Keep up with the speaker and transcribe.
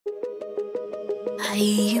I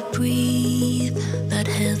hear you breathe, that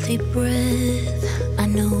healthy breath. I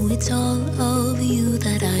know it's all of you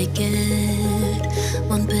that I get.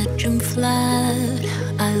 One bedroom flat,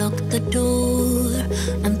 I lock the door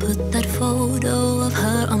and put that photo of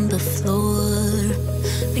her on the floor.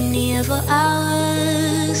 Been here for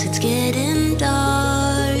hours, it's getting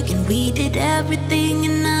dark, and we did everything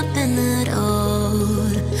and nothing at all.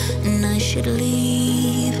 And I should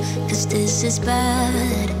leave, 'cause this is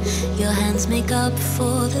bad. Your hands make up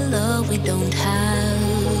for the love we don't have.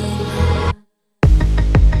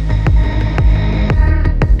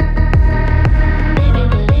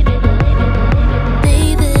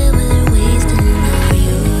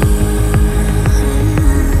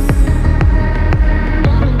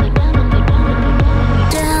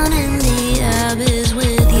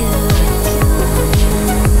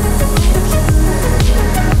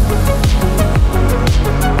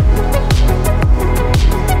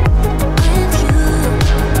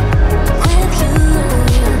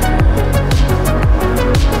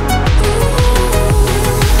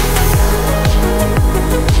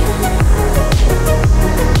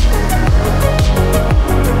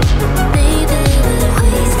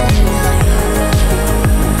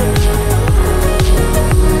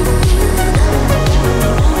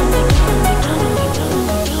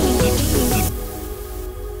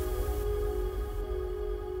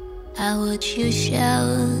 I watch you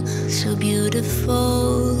shower, so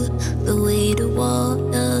beautiful. The way the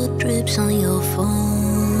water drips on your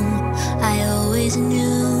phone. I always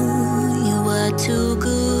knew you were too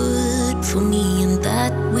good for me, and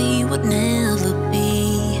that we would never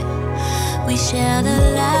be. We share the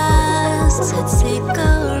last sad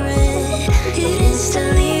cigarette. It is the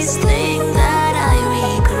least thing that I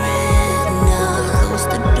regret. Now close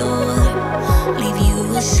the door, leave you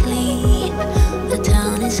asleep. The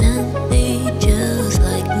town is empty, just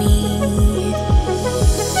like me.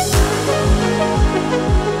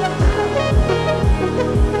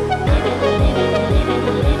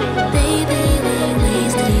 Baby, we're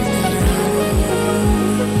wasting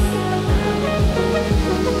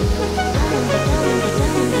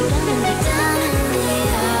down in the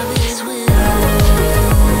abyss with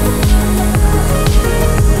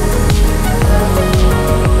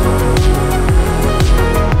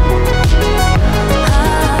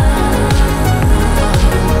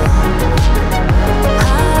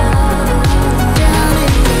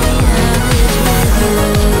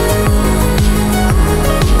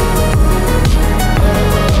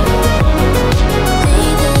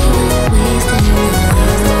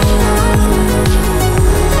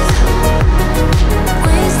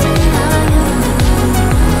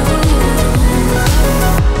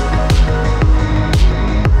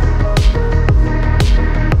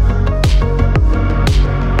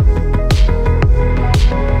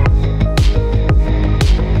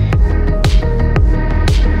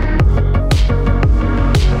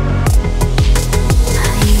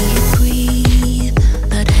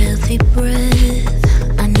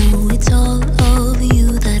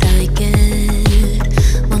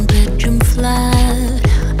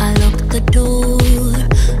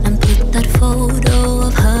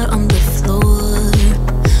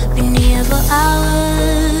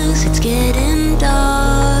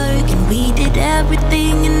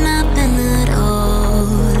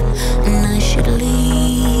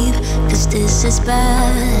is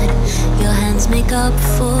bad. Your hands make up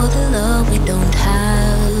for the love we don't have.